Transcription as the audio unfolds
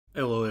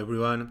Hello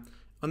everyone.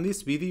 On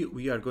this video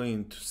we are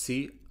going to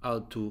see how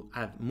to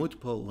add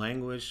multiple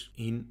languages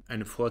in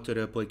a Flutter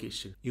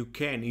application. You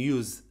can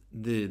use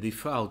the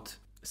default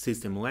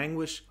system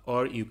language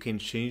or you can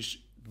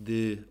change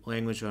the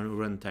language on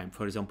runtime.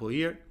 For example,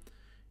 here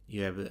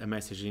you have a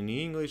message in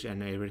English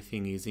and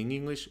everything is in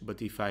English, but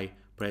if I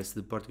press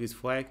the Portuguese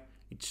flag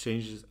it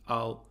changes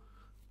all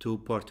to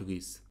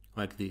Portuguese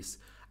like this.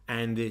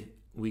 And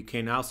we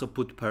can also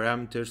put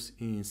parameters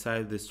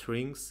inside the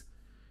strings,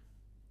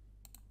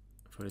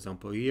 for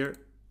example here,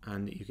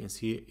 and you can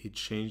see it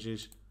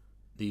changes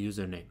the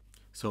username.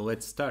 So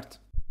let's start.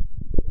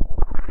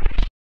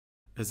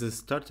 As a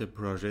starter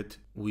project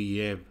we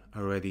have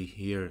already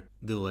here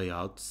the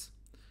layouts.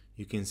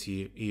 You can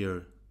see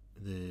here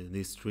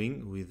the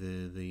string with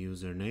the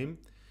username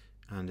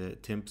and the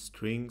temp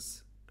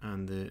strings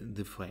and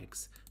the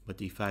flags,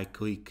 but if I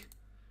click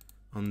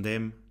on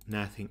them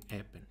nothing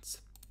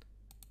happens,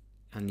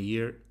 and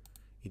here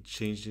it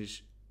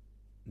changes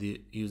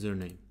the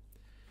username.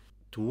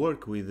 To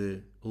work with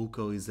the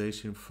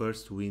localization,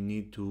 first we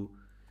need to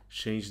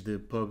change the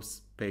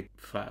pub/spec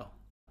file.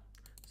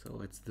 So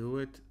let's do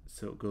it.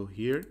 So go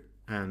here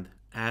and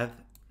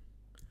add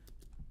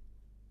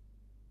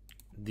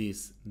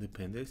these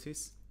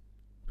dependencies.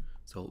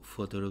 So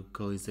Flutter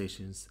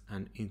localizations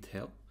and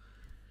Intel,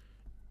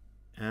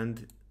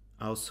 and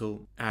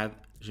also add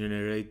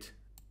generate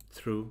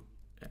through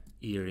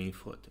here in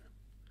Flutter.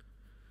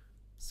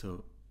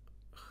 So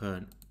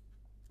run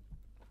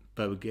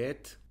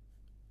pub/get.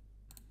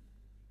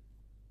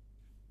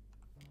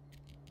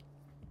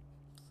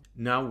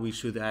 Now we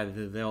should add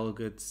the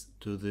delegates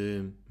to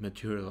the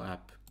material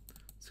app.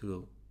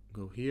 So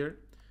go here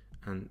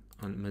and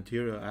on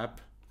material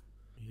app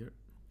here.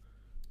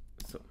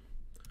 So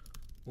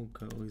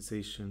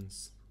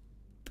localizations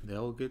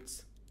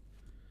delegates,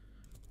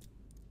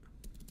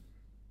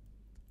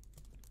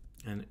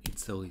 and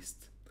it's a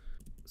list.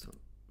 So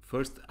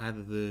first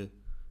add the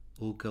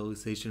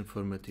localization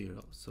for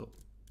material. So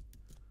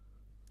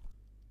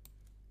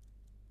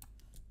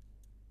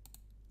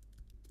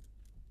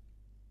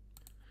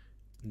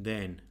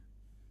then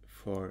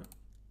for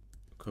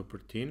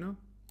Cupertino,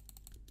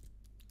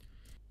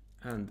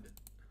 and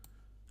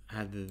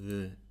add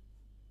the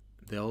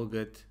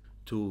delegate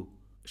to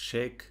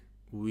check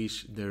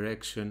which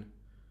direction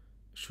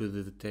should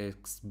the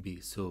text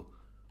be, so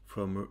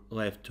from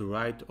left to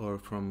right or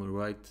from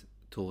right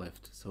to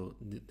left. So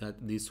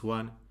that this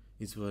one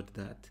is for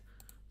that.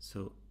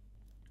 So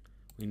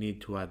we need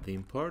to add the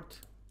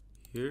import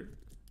here,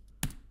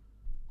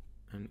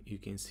 and you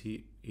can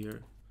see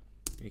here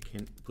we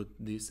can put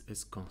this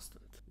as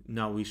constant.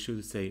 Now we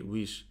should say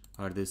which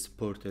are the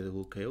supported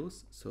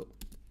locales. So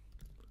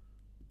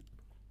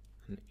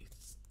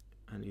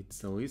and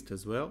it's a list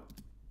as well.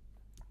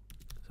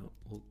 So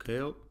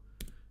locale,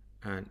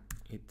 and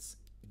it's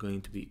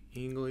going to be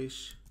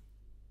English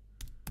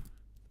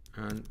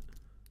and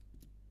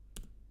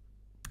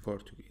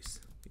Portuguese,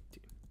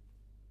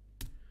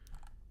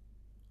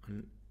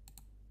 and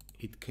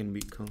it can be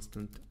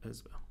constant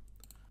as well.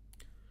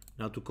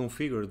 Now to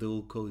configure the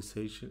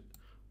localization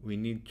we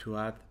need to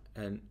add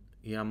an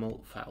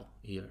YAML file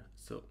here.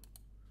 So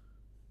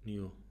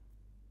new,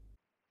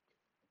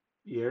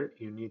 here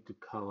you need to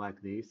call like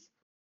this.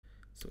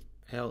 So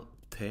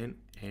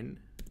l10n.yaml.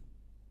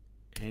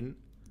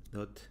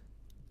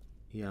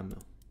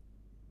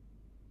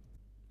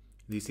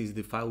 This is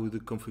the file with the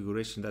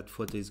configuration that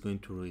Flutter is going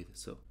to read.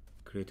 So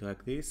create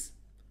like this,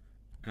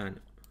 and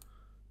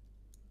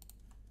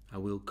I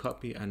will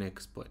copy and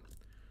export.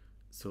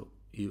 So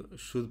you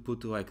should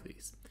put like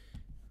this.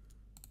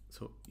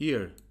 So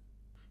here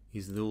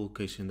is the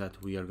location that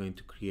we are going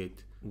to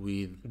create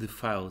with the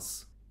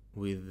files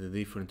with the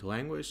different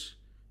language.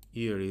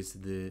 Here is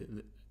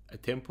a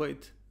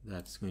template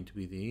that's going to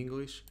be the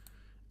English,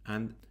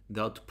 and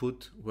the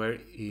output where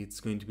it's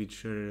going to be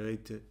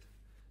generated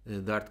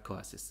Dart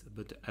classes,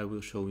 but I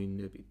will show you in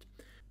a bit.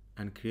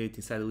 And create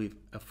inside with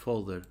a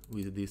folder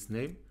with this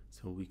name,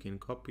 so we can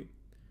copy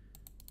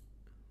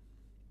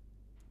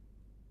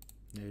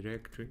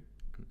directory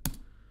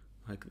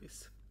like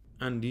this,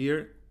 and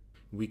here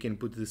we can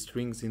put the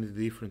strings in a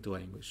different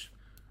language.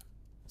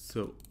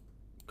 So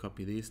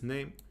copy this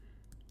name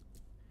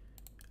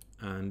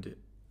and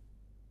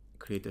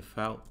create a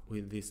file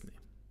with this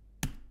name,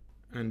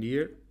 and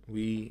here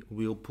we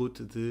will put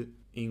the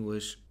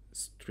English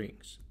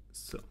strings.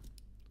 So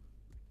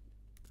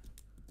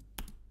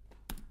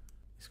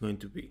it's going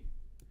to be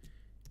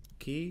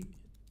key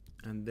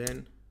and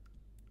then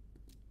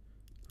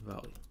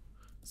value.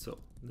 So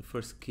the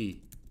first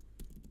key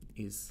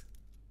is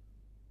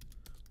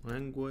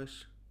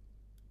language.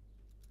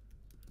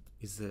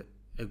 Is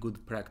a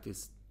good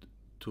practice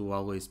to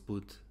always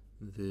put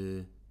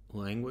the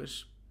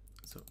language.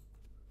 So,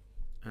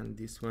 and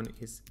this one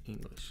is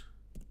English.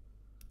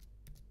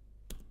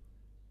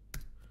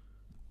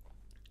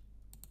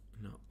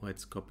 Now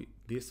let's copy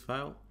this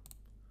file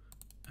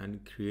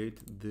and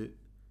create the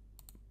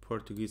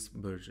Portuguese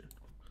version.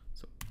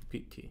 So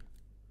pt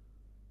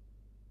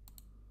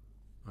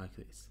like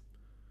this,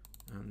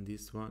 and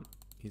this one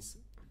is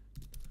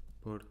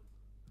Portuguese.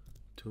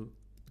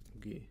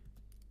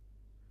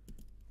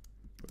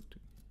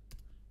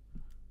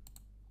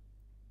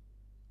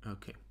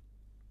 Okay.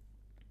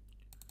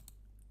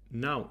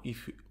 Now,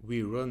 if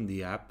we run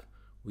the app,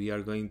 we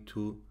are going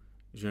to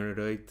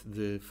generate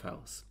the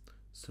files.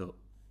 So,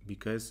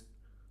 because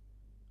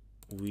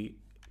we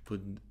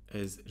put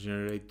as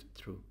generate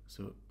true.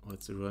 So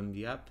let's run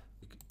the app,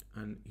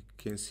 and you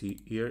can see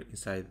here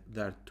inside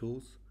Dart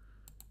Tools,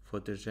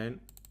 FlutterGen,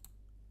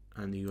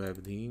 and you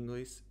have the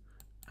English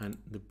and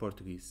the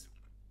Portuguese.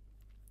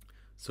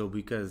 So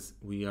because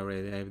we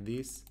already have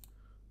this,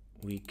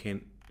 we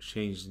can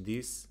change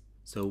this,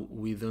 so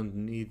we don't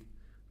need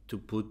to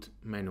put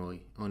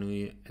manually,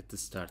 only at the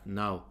start.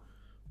 Now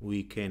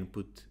we can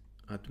put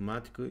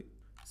automatically,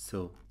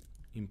 so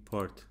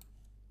import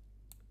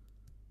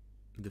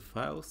the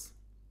files,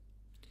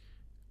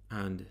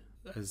 and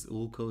as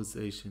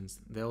localizations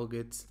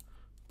delegates,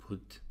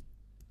 put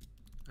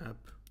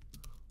app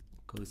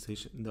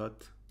localization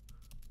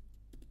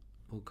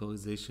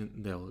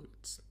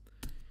delegates,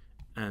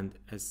 and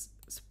as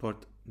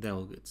support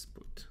delegates,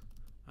 put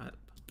app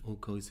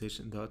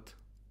localization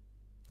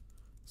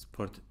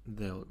support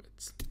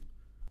delegates.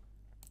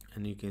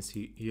 And you can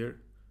see here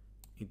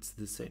it's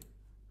the same,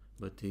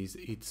 but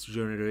it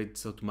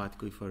generates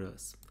automatically for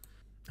us.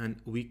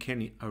 And we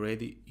can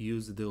already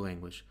use the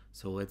language.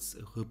 So let's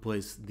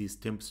replace this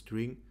temp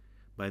string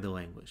by the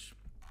language.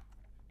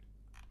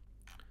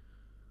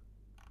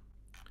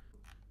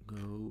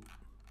 Go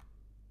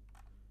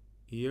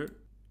here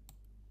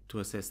to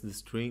access the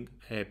string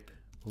app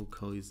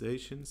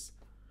localizations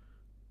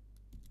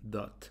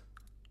dot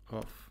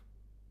of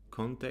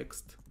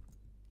context,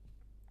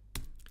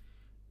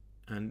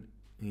 and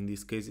in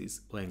this case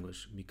it's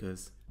language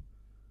because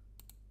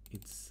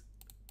it's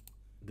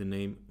the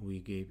name we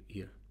gave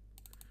here.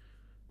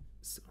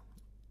 So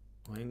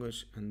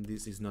language, and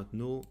this is not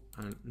null,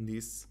 and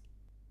this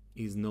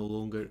is no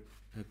longer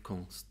a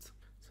const.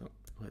 So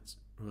let's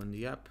run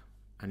the app,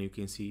 and you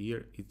can see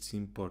here it's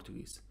in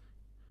Portuguese.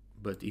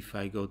 But if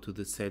I go to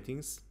the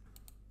settings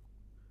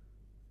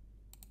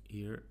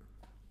here,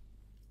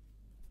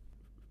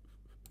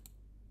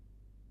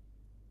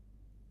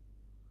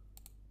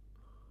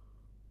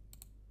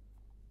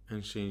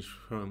 and change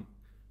from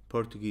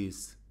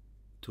Portuguese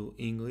to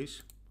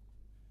English,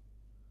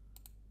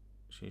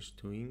 change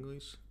to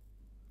English,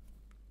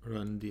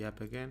 run the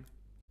app again,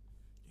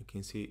 you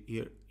can see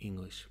here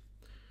English.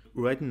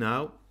 Right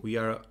now we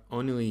are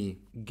only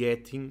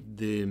getting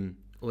the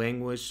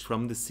language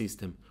from the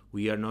system.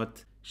 We are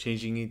not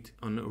changing it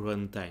on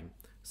runtime.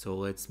 So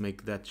let's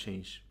make that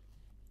change.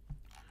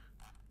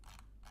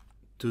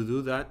 To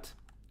do that,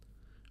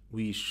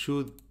 we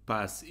should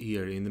pass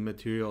here in the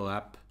material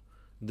app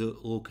the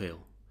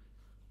locale.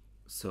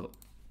 So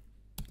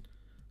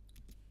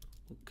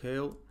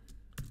locale,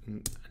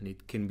 and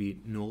it can be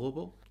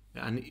nullable,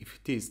 and if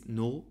it is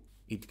null,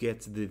 it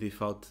gets the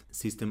default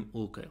system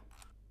locale.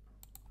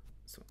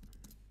 So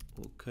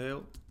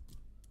locale,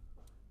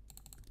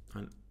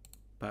 and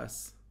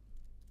pass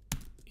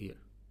here.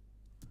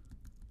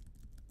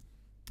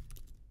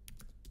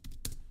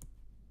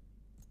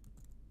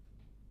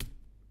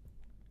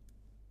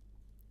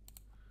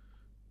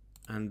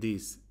 And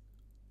this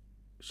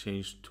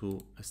change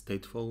to a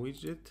stateful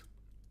widget,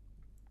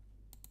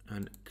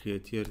 and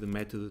create here the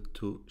method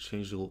to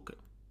change the locale.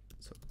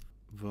 So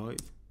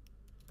void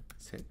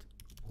set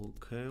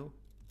locale,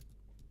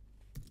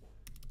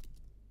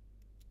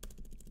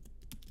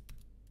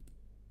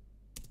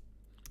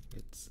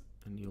 it's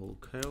a new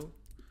locale,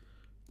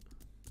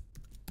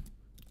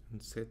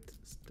 and set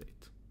state.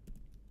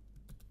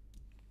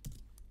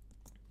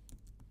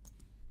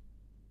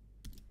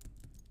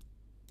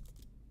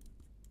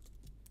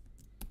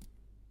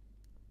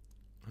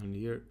 And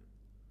here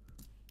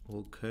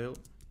locale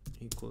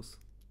equals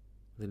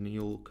the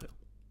new locale.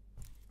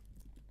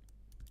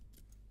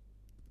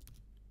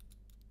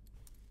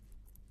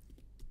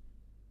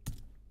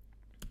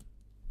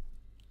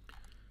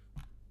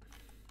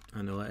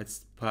 And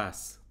let's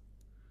pass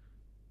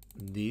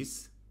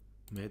this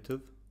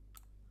method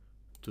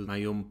to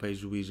my home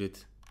page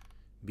widget,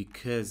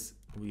 because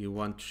we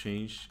want to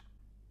change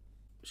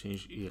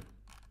here.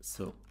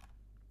 So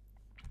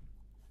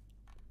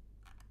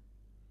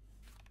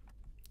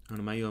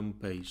on my home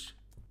page,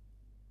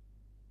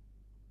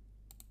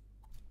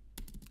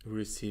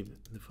 receive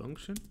the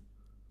function.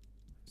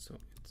 So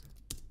it's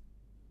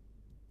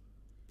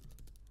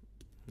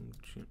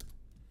function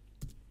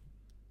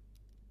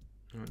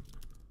and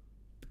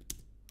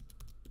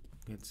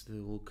gets the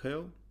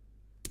locale,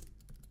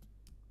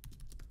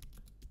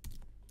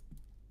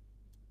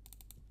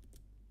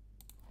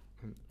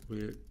 and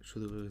we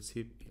should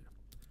receive here.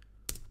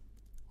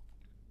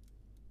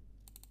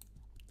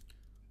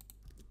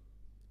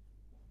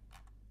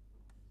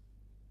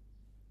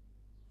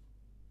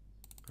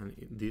 And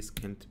this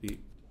can't be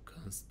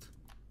const.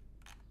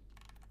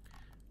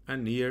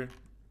 And here,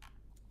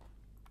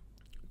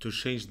 to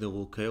change the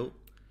locale,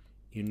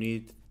 you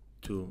need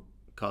to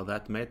call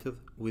that method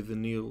with the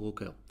new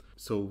locale.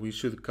 So we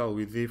should call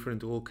with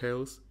different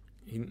locales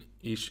in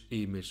each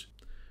image.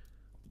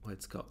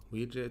 Let's call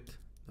widget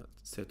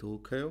set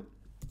locale,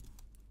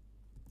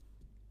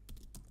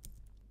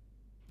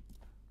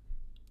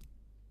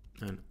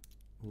 and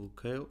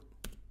locale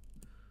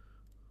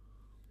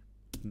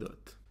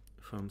dot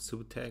from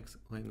subtags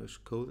language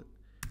code,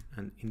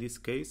 and in this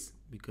case,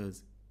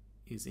 because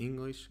it's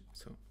English,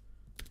 so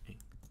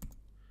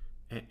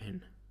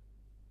an,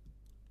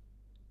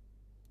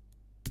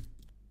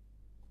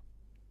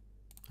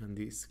 and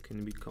this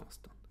can be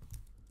constant,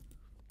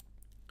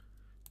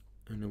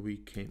 and we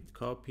can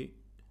copy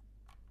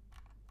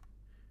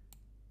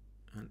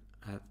and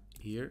add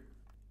here,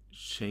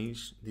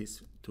 change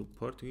this to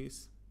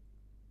Portuguese.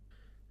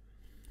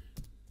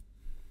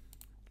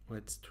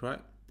 Let's try.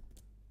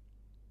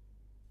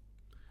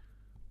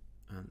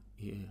 And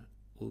here,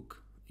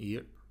 look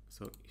here.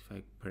 So if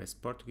I press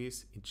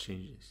Portuguese, it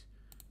changes.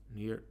 And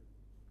here,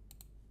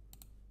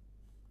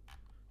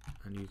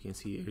 and you can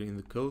see here in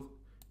the code,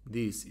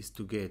 this is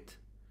to get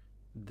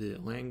the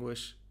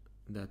language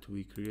that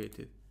we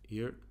created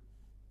here,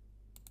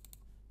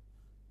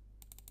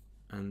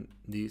 and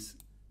this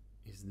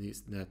is this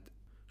that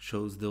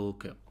shows the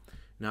locale.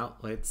 Now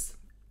let's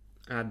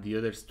add the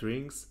other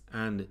strings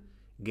and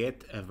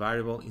get a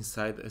variable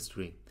inside a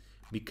string,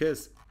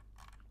 because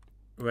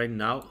right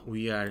now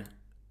we are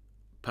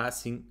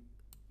passing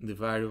the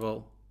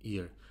variable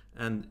here,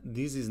 and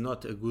this is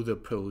not a good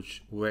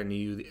approach when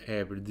you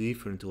have a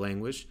different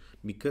language,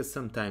 because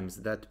sometimes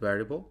that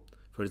variable,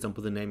 for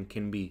example the name,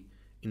 can be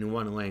in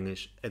one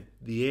language at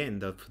the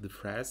end of the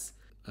phrase,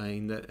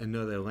 in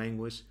another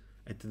language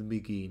at the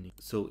beginning.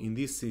 So in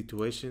these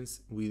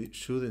situations we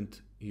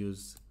shouldn't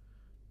use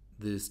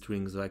the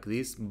strings like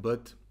this,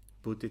 but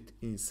put it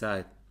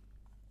inside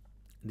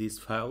these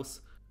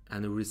files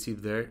and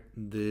receive there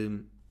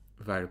the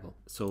variable.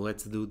 So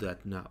let's do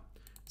that now.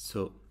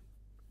 So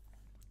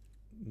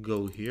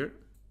go here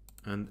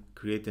and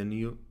create a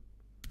new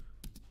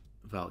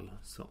value.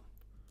 So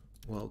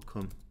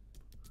welcome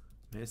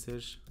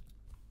message,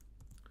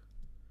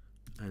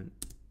 and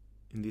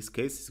in this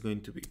case it's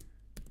going to be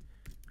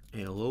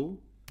hello,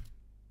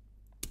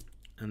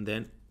 and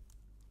then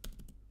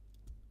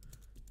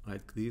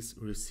like this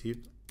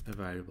receive a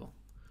variable.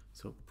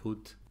 So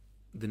put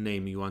the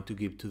name you want to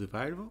give to the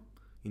variable,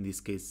 in this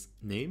case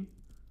name,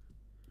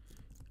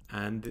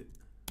 and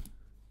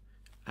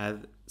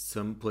add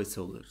some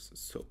placeholders.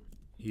 So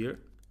here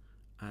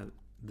add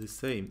the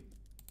same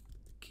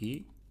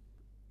key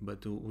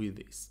but with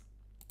this,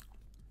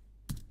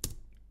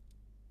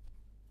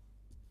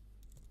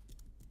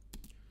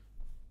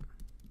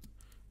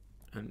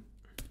 and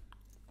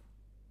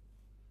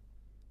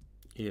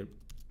here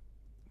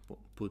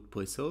put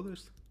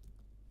placeholders,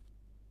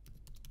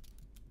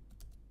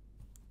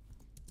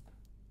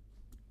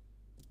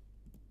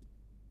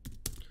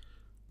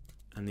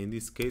 and in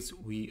this case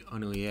we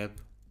only have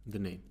the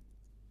name.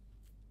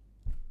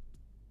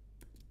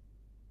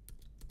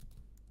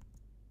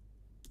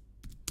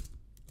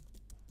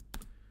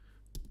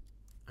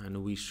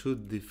 And we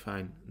should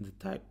define the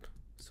type,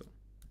 so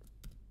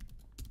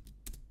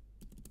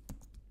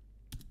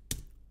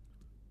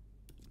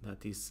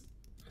that is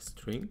a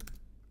string,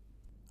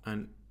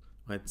 and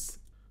let's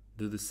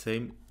do the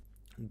same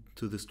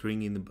to the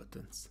string in the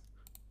buttons.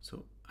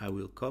 So I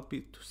will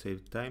copy to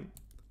save time,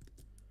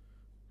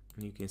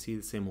 and you can see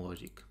the same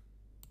logic.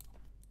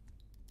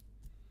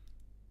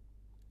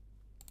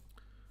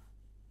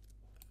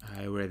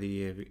 I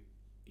already have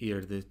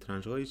here the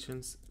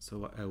translations,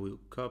 so I will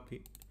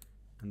copy,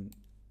 and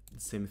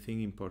the same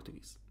thing in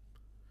Portuguese.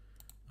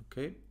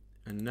 Okay,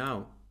 and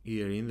now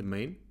here in the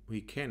main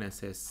we can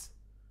access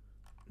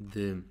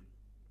the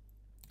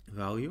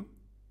value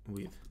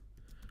with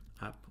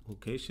app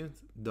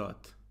locations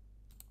dot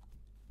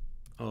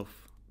of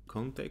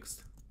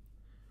context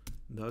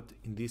dot.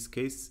 In this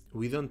case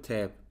we don't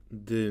have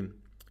the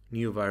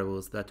new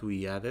variables that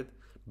we added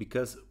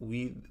because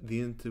we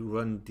didn't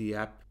run the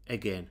app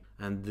again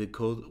and the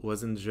code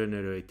wasn't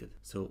generated.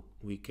 So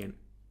we can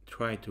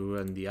try to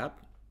run the app.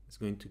 It's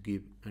going to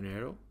give an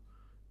error,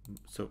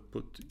 so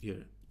put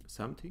here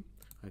something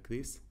like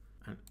this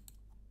and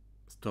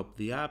stop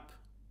the app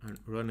and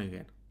run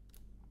again.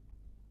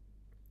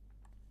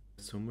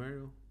 Some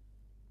error.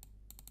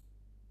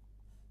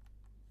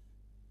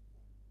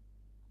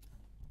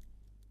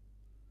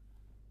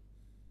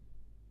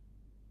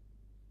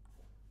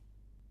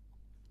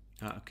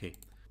 Okay,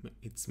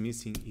 it's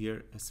missing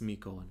here a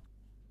semicolon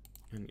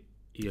and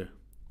here,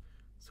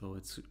 so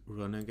let's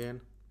run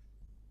again.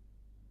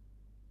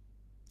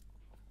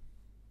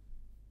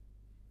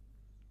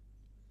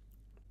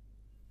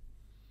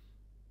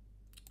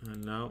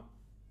 And now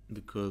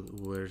the code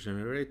were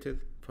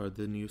generated for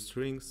the new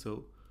string,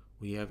 so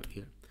we have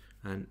here,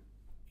 and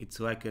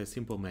it's like a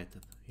simple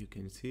method. You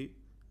can see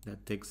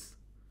that takes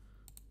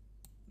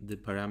the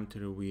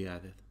parameter we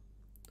added.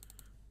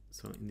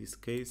 So in this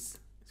case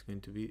it's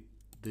going to be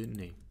the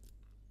name,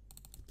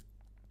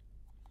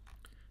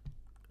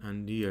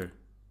 and here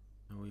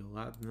I will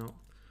add now.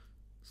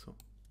 So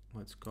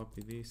let's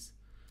copy this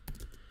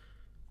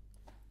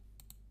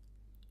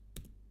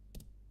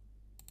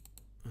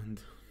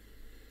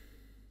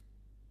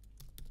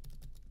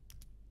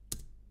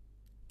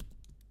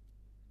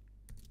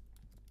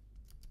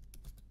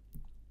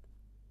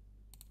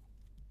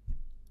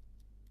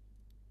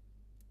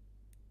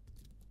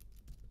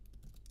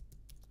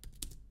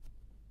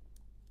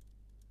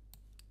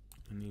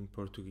and in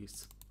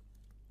Portuguese.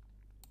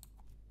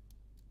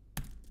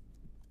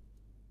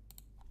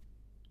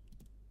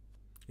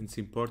 It's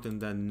important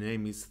that the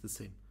name is the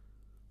same.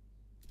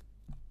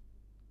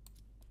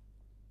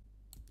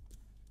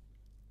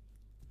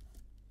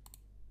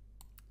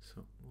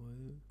 So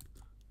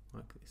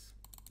like this.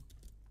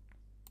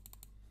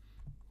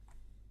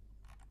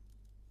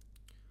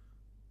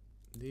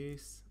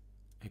 This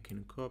I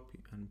can copy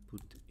and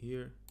put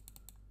here,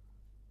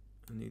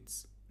 and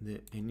it's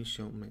the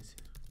initial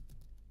message,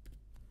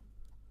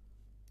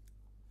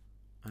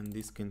 and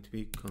this can't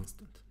be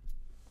constant,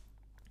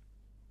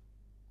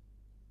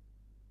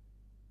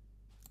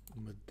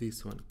 but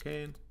this one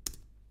can,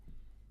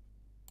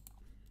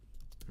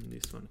 and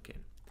this one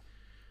can.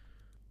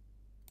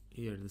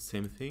 Here the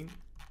same thing,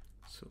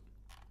 so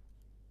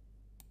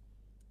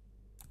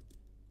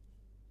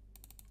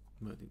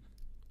but it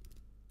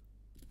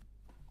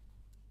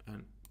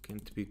and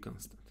can't be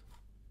constant.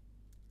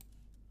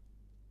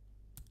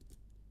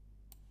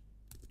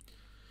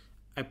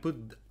 I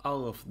put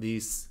all of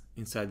these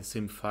inside the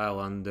same file,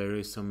 and there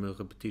is some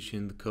repetition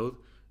in the code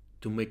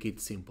to make it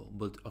simple,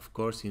 but of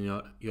course in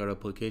your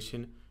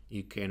application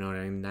you can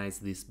organize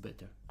this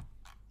better,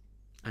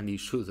 and you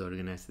should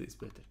organize this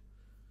better.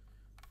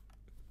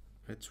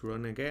 Let's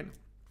run again.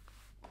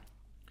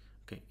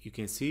 Okay, you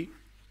can see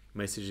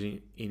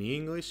messaging in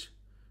English,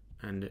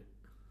 and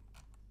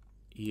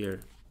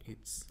here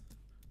it's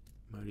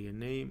Maria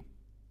name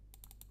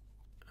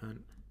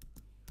and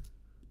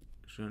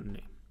Jean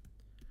name.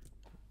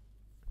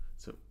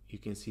 So you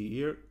can see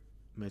here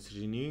message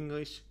in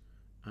English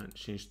and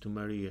change to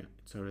Maria,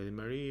 it's already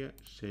Maria.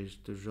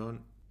 Change to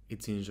John,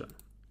 it's in John.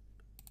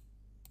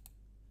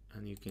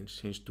 And you can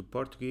change to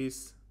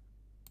Portuguese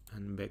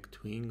and back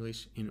to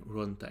English in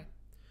runtime.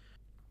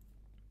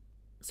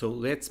 So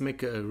let's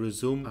make a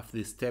resume of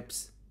the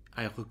steps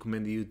I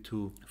recommend you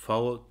to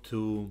follow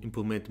to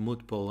implement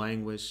multiple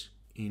languages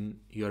in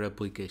your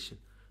application.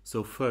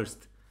 So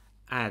first,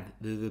 add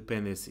the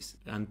dependencies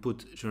and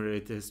put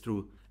generators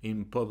through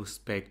in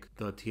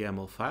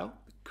publicspec.yaml file,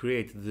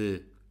 create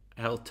the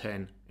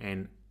L10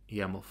 and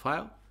YAML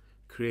file,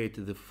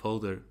 create the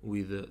folder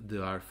with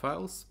the R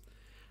files,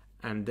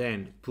 and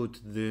then put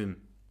the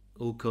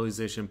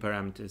localization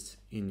parameters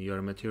in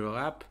your material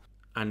app.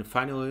 And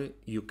finally,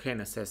 you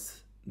can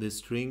access the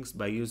strings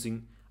by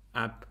using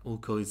app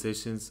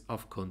localizations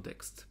of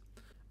context.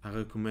 I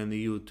recommend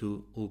you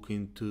to look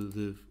into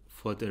the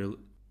Flutter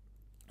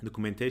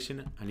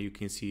documentation, and you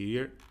can see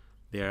here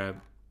there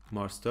are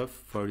more stuff.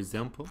 For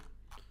example,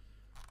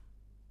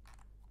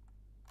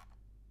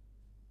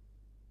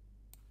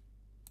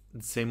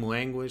 the same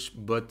language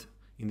but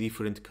in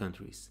different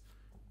countries.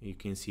 You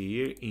can see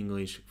here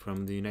English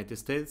from the United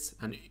States,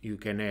 and you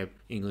can have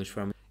English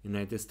from the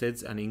United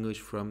States and English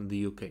from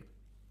the UK.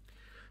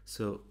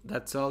 So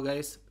that's all,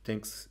 guys.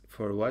 Thanks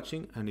for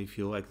watching, and if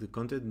you like the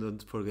content,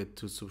 don't forget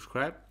to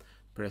subscribe,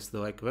 press the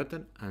like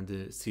button,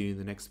 and see you in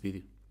the next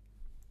video.